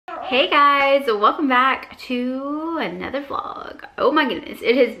Hey guys, welcome back to another vlog. Oh my goodness,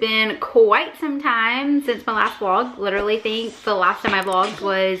 it has been quite some time since my last vlog. Literally think the last time I vlogged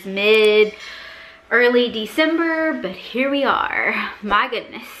was early December, but here we are. My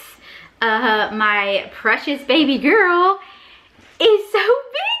goodness, my precious baby girl is so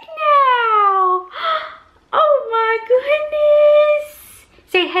big now. Oh my goodness.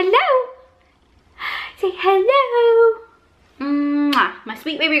 Say hello. Say hello. Mwah. My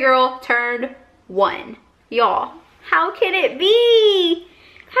sweet baby girl turned 1. Y'all, how can it be?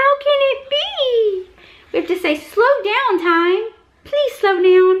 How can it be? We have to say slow down time. Please slow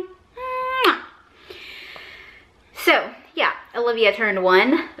down. Mwah. So, yeah, Olivia turned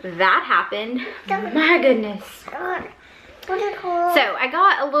 1. That happened. My goodness. So, I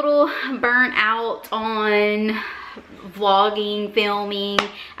got a little burnt out on vlogging, filming.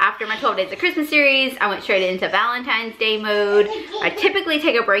 After my 12 Days of Christmas series, I went straight into Valentine's Day mode. I typically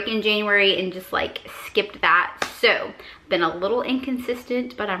take a break in January and just like skipped that. So, been a little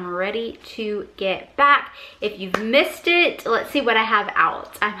inconsistent, but I'm ready to get back. If you've missed it, let's see what I have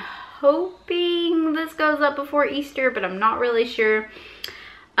out. I'm hoping this goes up before Easter, but I'm not really sure.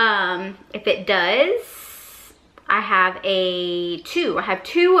 If it does, I have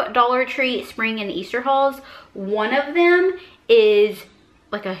two Dollar Tree spring and Easter hauls. One of them is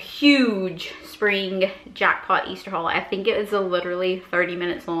like a huge spring jackpot Easter haul. I think it was literally 30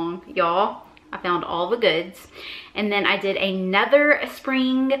 minutes long, y'all. I found all the goods. And then I did another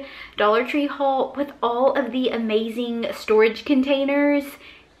spring Dollar Tree haul with all of the amazing storage containers.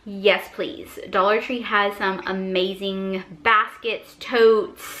 Yes, please. Dollar Tree has some amazing baskets,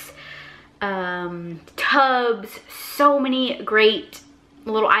 totes, tubs, so many great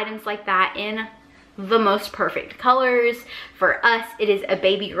little items like that in the most perfect colors. For us, it is a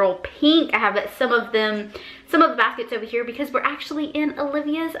baby girl pink. I have some of the baskets over here because we're actually in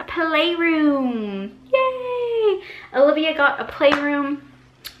Olivia's playroom. Yay! Olivia got a playroom.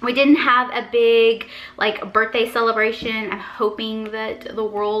 We didn't have a big like birthday celebration. I'm hoping that the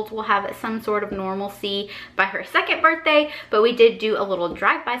world will have some sort of normalcy by her 2nd birthday, but we did do a little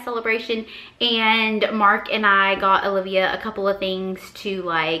drive-by celebration, and Mark and I got Olivia a couple of things to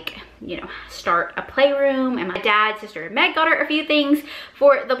like, you know, start a playroom, and my dad, sister, and Meg got her a few things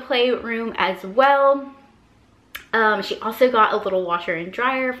for the playroom as well. She also got a little washer and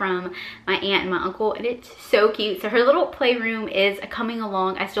dryer from my aunt and my uncle, and it's so cute. So her little playroom is coming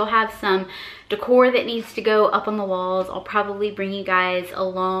along. I still have some decor that needs to go up on the walls. I'll probably bring you guys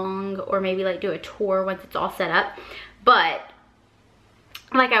along, or maybe like do a tour once it's all set up. But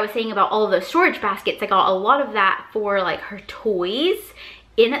like I was saying about all of those storage baskets, I got a lot of that for like her toys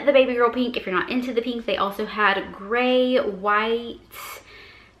in the baby girl pink. If you're not into the pink, they also had gray, white,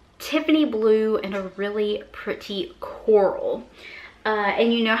 Tiffany blue, and a really pretty coral.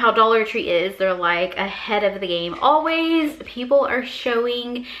 And you know how Dollar Tree is. They're like ahead of the game always. People are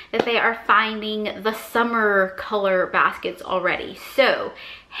showing that they are finding the summer color baskets already. So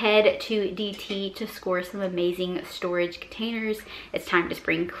head to DT to score some amazing storage containers. It's time to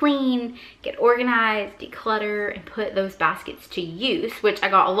spring clean, get organized, declutter, and put those baskets to use, which I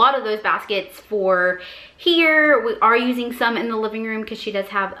got a lot of those baskets for here. We are using some in the living room because she does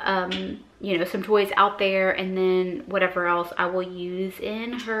have you know, some toys out there, and then whatever else I will use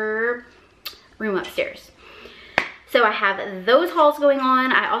in her room upstairs. So I have those hauls going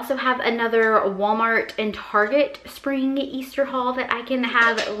on. I also have another Walmart and Target spring Easter haul that I can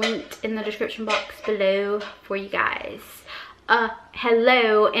have linked in the description box below for you guys.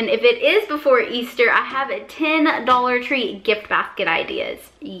 Hello, and if it is before Easter, I have 10 Dollar Tree gift basket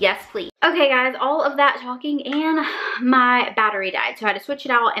ideas. Yes, please. Okay guys, all of that talking and my battery died, so I had to switch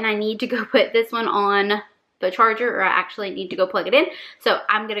it out, and I need to go put this one on the charger, or I actually need to go plug it in. So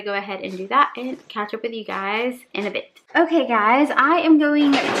I'm gonna go ahead and do that and catch up with you guys in a bit. Okay guys, I am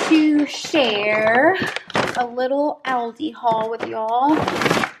going to share a little Aldi haul with y'all.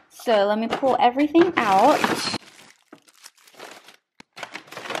 So let me pull everything out.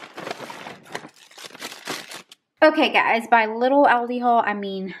 Okay guys, by little Aldi haul, I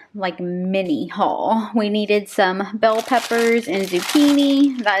mean like mini haul. We needed some bell peppers and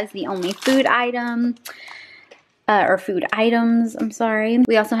zucchini. That is the only food item. Or food items, I'm sorry.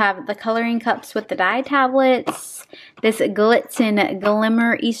 We also have the coloring cups with the dye tablets, this Glitz and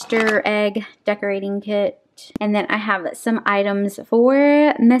Glimmer Easter egg decorating kit, and then I have some items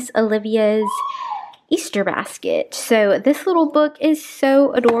for Miss Olivia's Easter basket. So this little book is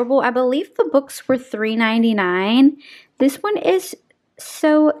so adorable. I believe the books were $3.99. This one is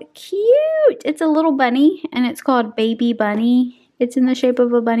so cute. It's a little bunny, and it's called Baby Bunny. It's in the shape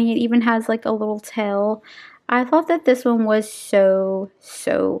of a bunny. It even has like a little tail. I thought that this one was so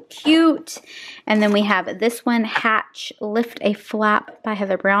cute. And then we have this one, Hatch, Lift a Flap by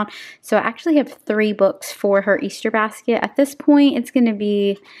Heather Brown. So I actually have 3 books for her Easter basket. At this point, it's going to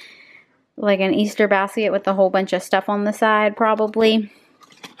be like an Easter basket with a whole bunch of stuff on the side, probably.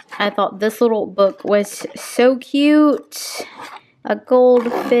 I thought this little book was so cute. A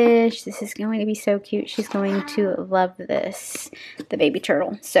goldfish. This is going to be so cute. She's going to love this. The baby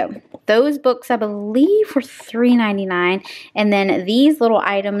turtle. So those books, I believe, were $3.99. And then these little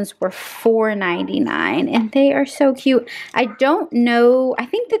items were $4.99. And they are so cute. I don't know. I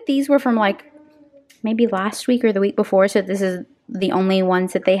think that these were from like maybe last week or the week before. So this is the only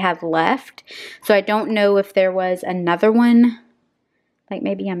ones that they have left. So I don't know if there was another one. Like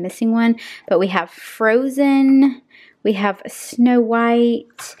maybe I'm missing one. But we have Frozen. We have Snow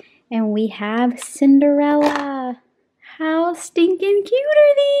White. And we have Cinderella. How stinking cute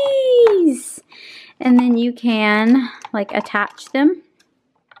are these? And then you can like attach them.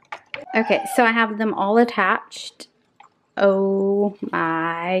 Okay, so I have them all attached. Oh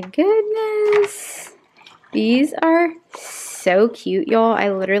my goodness. These are so cute, y'all. I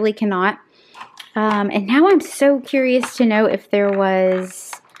literally cannot. And now I'm so curious to know if there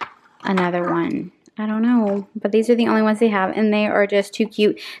was another one. I don't know, but these are the only ones they have, and they are just too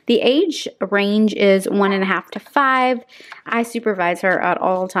cute. The age range is 1.5 to 5. I supervise her at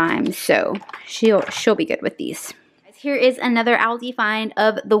all times, so she'll be good with these. Here is another Aldi find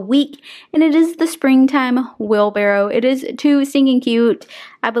of the week, and it is the springtime wheelbarrow. It is too stinking cute.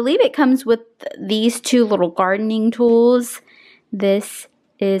 I believe it comes with these 2 little gardening tools. This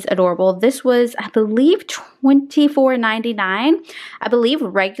is adorable. This was, I believe, $24.99. I believe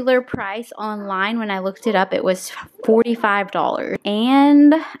regular price online, when I looked it up, it was $45.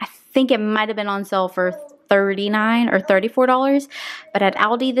 And I think it might have been on sale for $39 or $34. But at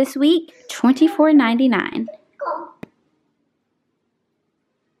Aldi this week, $24.99.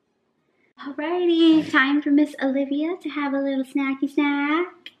 Alrighty, time for Miss Olivia to have a little snacky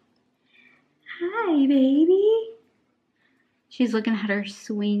snack. Hi, baby. She's looking at her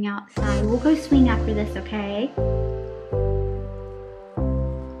swing outside. We'll go swing after this, okay?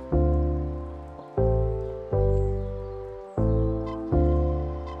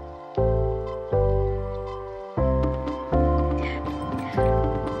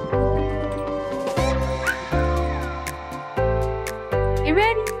 You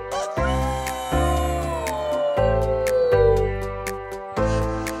ready?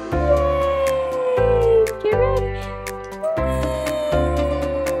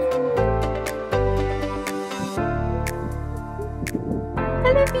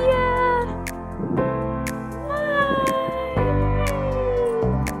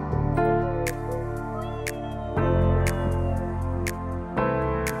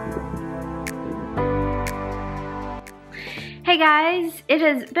 Hey guys, it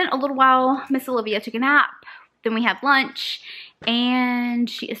has been a little while. Miss Olivia took a nap, then we had lunch, and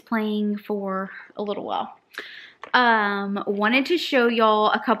she is playing for a little while. Wanted to show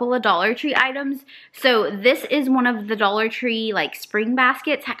y'all a couple of Dollar Tree items. So this is one of the Dollar Tree like spring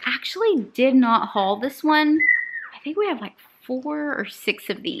baskets. I actually did not haul this one. I think we have like 4 or 6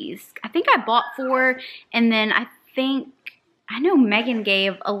 of these. I think I bought 4, and then I know Megan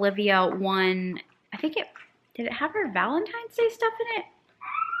gave Olivia one. I think did it have her Valentine's Day stuff in it?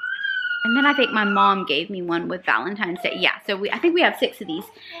 And then I think my mom gave me one with Valentine's Day. Yeah, so I think we have 6 of these.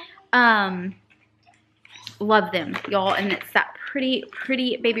 Love them, y'all. And it's that pretty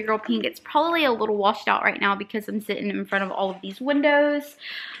baby girl pink. It's probably a little washed out right now because I'm sitting in front of all of these windows.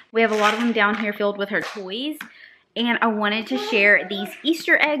 We have a lot of them down here filled with her toys. And I wanted to share these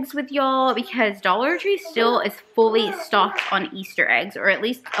Easter eggs with y'all because Dollar Tree still is fully stocked on Easter eggs, or at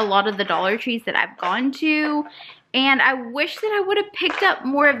least a lot of the Dollar Trees that I've gone to. And I wish that I would have picked up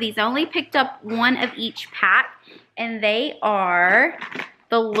more of these. I only picked up 1 of each pack, and they are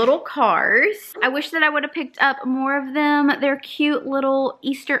the little cars. I wish that I would have picked up more of them. They're cute little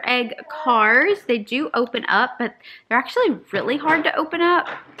Easter egg cars. They do open up, but they're actually really hard to open up.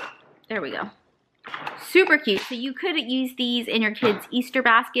 There we go. Super cute. So you could use these in your kids' Easter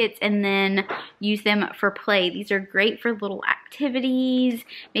baskets and then use them for play. These are great for little activities.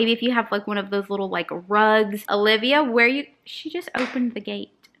 Maybe if you have like one of those little like rugs. Olivia, she just opened the gate.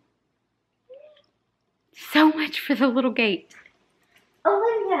 So much for the little gate.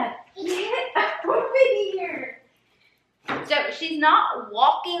 Olivia, get over here. So she's not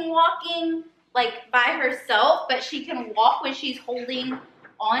walking like by herself, but she can walk when she's holding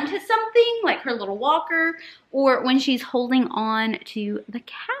onto something like her little walker, or when she's holding on to the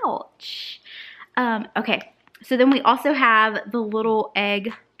couch. Okay, so then we also have the little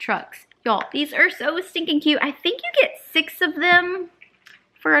egg trucks. Y'all, these are so stinking cute. I think you get 6 of them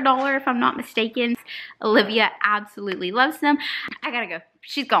for $1 if I'm not mistaken. Olivia absolutely loves them. I gotta go.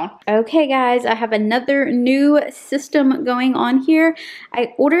 She's gone. Okay guys, I have another new system going on here.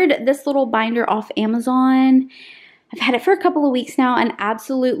 I ordered this little binder off Amazon. I've had it for a couple of weeks now and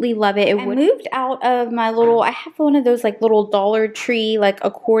absolutely love it. I moved out of my little, I have one of those like little Dollar Tree like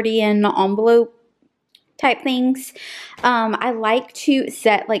accordion envelope type things. I like to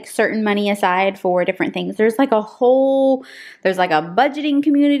set like certain money aside for different things. There's like a budgeting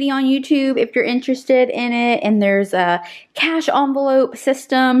community on YouTube if you're interested in it. And there's a cash envelope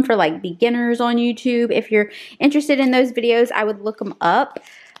system for like beginners on YouTube. If you're interested in those videos, I would look them up.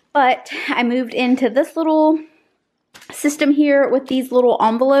 But I moved into this little system here with these little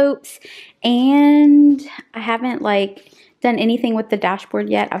envelopes, and I haven't like done anything with the dashboard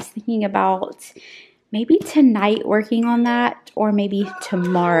yet. I was thinking about maybe tonight working on that, or maybe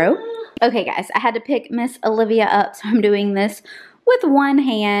tomorrow. Okay guys, I had to pick Miss Olivia up, so I'm doing this with one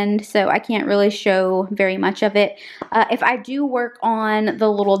hand, so I can't really show very much of it. If I do work on the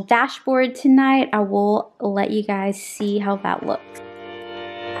little dashboard tonight, I will let you guys see how that looks.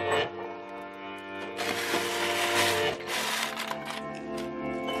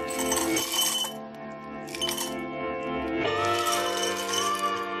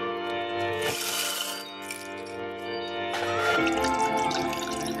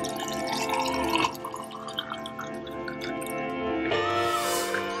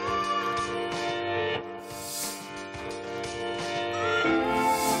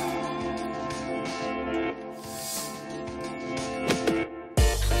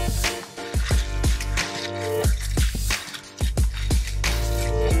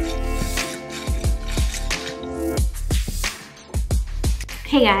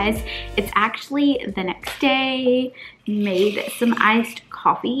 Hey guys, it's actually the next day. Made some iced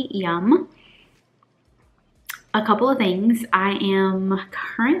coffee, yum. A couple of things. I am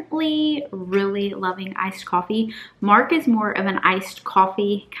currently really loving iced coffee. Mark is more of an iced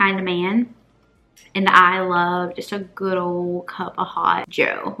coffee kind of man, and I love just a good old cup of hot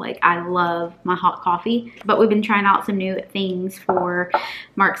Joe. Like, I love my hot coffee. But we've been trying out some new things for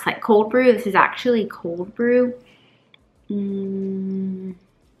Mark's like cold brew. This is actually cold brew.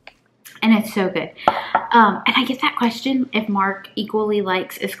 And it's so good. And I get that question if Mark equally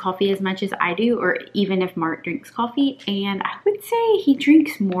likes his coffee as much as I do, or even if Mark drinks coffee. And I would say he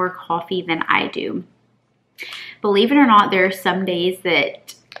drinks more coffee than I do. Believe it or not, there are some days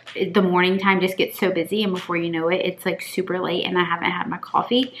that the morning time just gets so busy, and before you know it, it's like super late and I haven't had my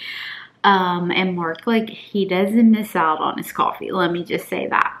coffee. And Mark, like, he doesn't miss out on his coffee. Let me just say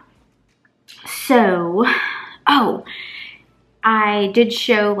that. So, I did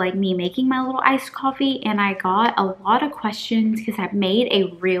show like me making my little iced coffee, and I got a lot of questions because I made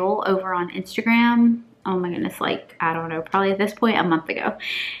a reel over on Instagram. Oh my goodness, like, I don't know, probably at this point a month ago.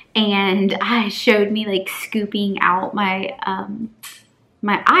 And I showed me like scooping out my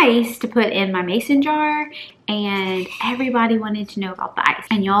my ice to put in my mason jar, and everybody wanted to know about the ice.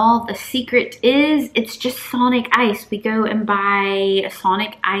 And y'all, the secret is it's just Sonic ice. We go and buy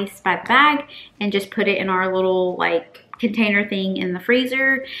Sonic ice by the bag and just put it in our little like container thing in the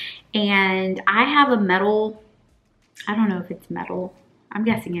freezer. And I have a metal, I don't know if it's metal, I'm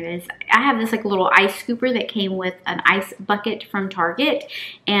guessing it is. I have this like little ice scooper that came with an ice bucket from Target,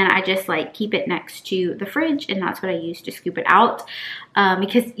 and I just like keep it next to the fridge, and that's what I use to scoop it out.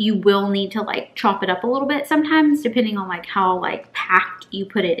 Because you will need to like chop it up a little bit sometimes depending on like how like packed you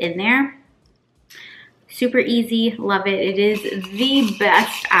put it in there. Super easy, love it. It is the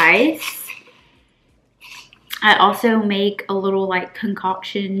best ice. I also make a little like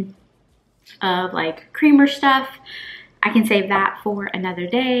concoction of like creamer stuff. I can save that for another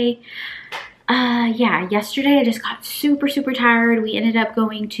day. Yeah, yesterday I just got super tired. We ended up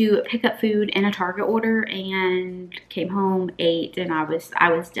going to pick up food in a Target order and came home, ate, and I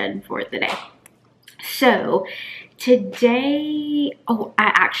was done for the day. So today, I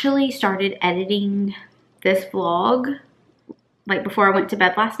actually started editing this vlog like before I went to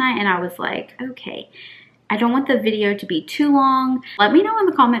bed last night, and I was like, okay, I don't want the video to be too long. Let me know in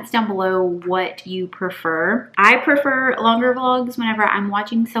the comments down below what you prefer. I prefer longer vlogs. Whenever I'm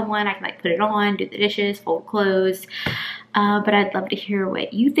watching someone, I can like put it on, do the dishes, fold clothes. But I'd love to hear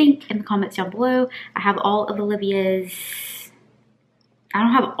what you think in the comments down below. I have all of Olivia's, I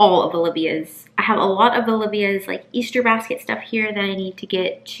don't have all of Olivia's. I have a lot of Olivia's like Easter basket stuff here that I need to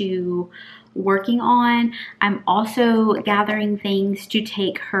get to working on. I'm also gathering things to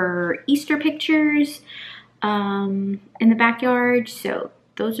take her Easter pictures in the backyard. So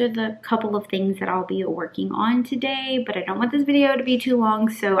those are the couple of things that I'll be working on today, but I don't want this video to be too long,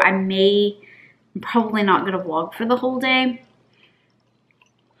 so I'm probably not gonna vlog for the whole day.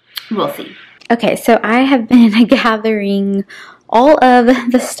 We'll see. Okay, so I have been gathering all of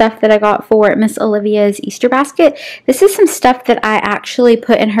the stuff that I got for Miss Olivia's Easter basket. This is some stuff that I actually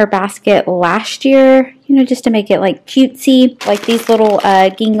put in her basket last year, you know, just to make it like cutesy. Like these little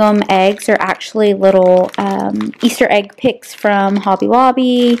gingham eggs are actually little Easter egg picks from Hobby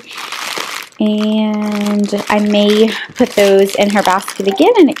Lobby. And I may put those in her basket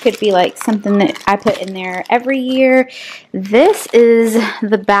again, and it could be like something that I put in there every year. This is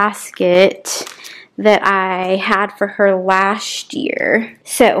the basket that I had for her last year.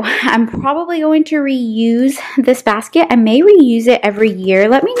 So I'm probably going to reuse this basket. I may reuse it every year.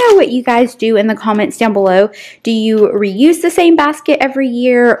 Let me know what you guys do in the comments down below. Do you reuse the same basket every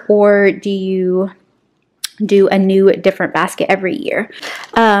year, or do you do a new different basket every year?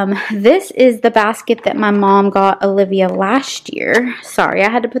 This is the basket that my mom got Olivia last year. Sorry,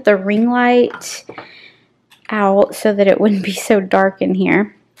 I had to put the ring light out so that it wouldn't be so dark in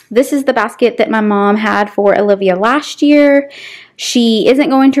here. This is the basket that my mom had for Olivia last year. She isn't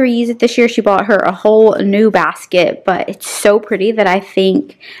going to reuse it this year. She bought her a whole new basket, but it's so pretty that I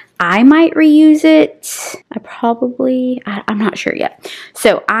think I might reuse it. I'm not sure yet.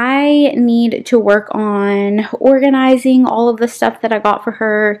 So I need to work on organizing all of the stuff that I got for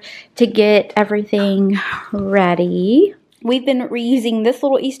her to get everything ready. We've been reusing this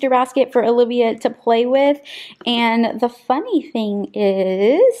little Easter basket for Olivia to play with, and the funny thing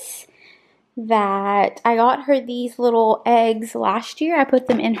is that I got her these little eggs last year. I put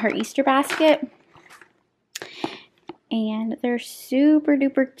them in her Easter basket, and they're super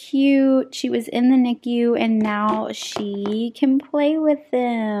duper cute. She was in the NICU, and now she can play with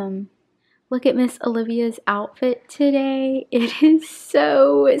them. Look at Miss Olivia's outfit today. It is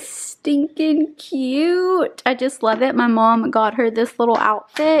so stinking cute. I just love it. My mom got her this little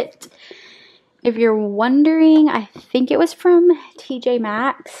outfit. If you're wondering, I think it was from TJ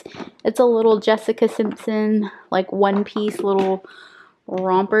Maxx. It's a little Jessica Simpson, like one-piece little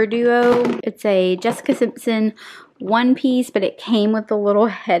romper duo. It's a Jessica Simpson one piece, but it came with a little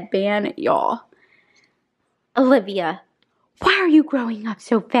headband. Y'all, Olivia, why are you growing up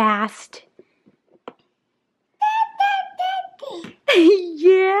so fast?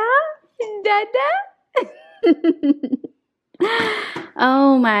 Yeah, Dada.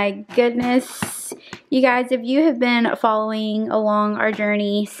 Oh my goodness. You guys, if you have been following along our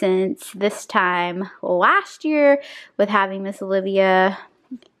journey since this time last year with having Miss Olivia,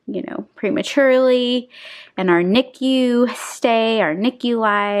 you know, prematurely, and our NICU stay, our NICU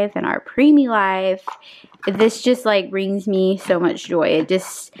life, and our preemie life, this just like brings me so much joy. It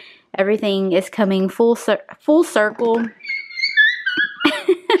just, everything is coming full circle.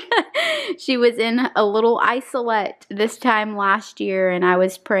 She was in a little isolette this time last year, and I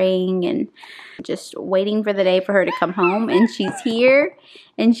was praying and just waiting for the day for her to come home, and she's here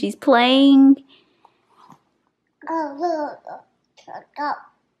and she's playing.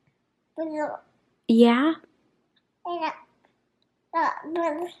 Yeah?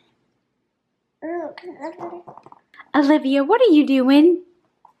 Olivia, what are you doing?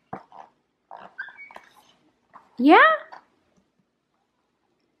 Yeah?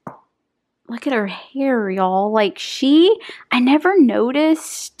 Look at her hair, y'all. Like I never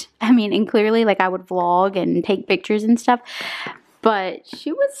noticed. I mean, and clearly, like, I would vlog and take pictures and stuff, but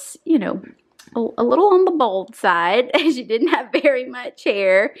she was, you know, a little on the bald side. She didn't have very much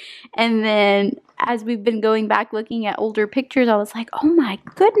hair. And then as we've been going back looking at older pictures, I was like, oh my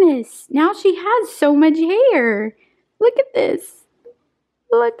goodness, now she has so much hair. Look at this.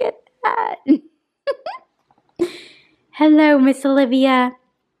 Look at that. Hello, Miss Olivia.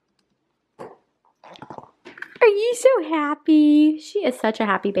 Are you so happy? She is such a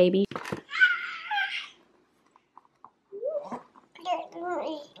happy baby.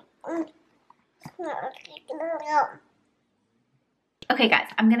 Okay guys,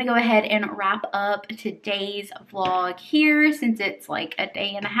 I'm gonna go ahead and wrap up today's vlog here since it's like a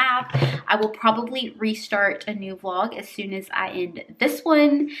day and a half. I will probably restart a new vlog as soon as I end this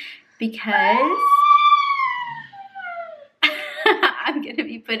one because I'm gonna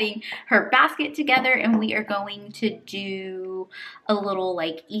be putting her basket together and we are going to do a little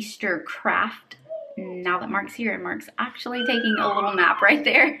like Easter craft now that Mark's here, and Mark's actually taking a little nap right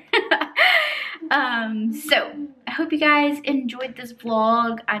there. So I hope you guys enjoyed this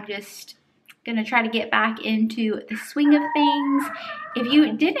vlog. I'm just gonna try to get back into the swing of things. If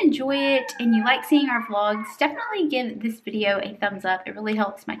you did enjoy it and you like seeing our vlogs, definitely give this video a thumbs up. It really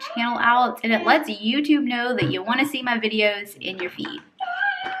helps my channel out and it lets YouTube know that you want to see my videos in your feed.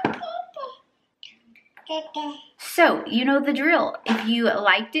 So, you know the drill. If you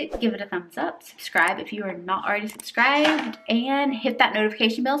liked it, give it a thumbs up. Subscribe if you are not already subscribed. And hit that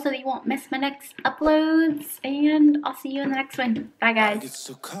notification bell so that you won't miss my next uploads. And I'll see you in the next one. Bye, guys. I get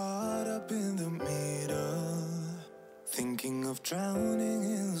so caught up in the middle, thinking of drowning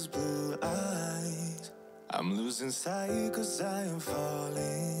in those blue eyes. I'm losing sight 'cause I am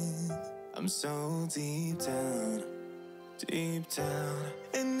falling. I'm so deep down,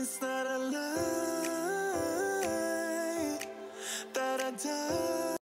 and it's not a lie.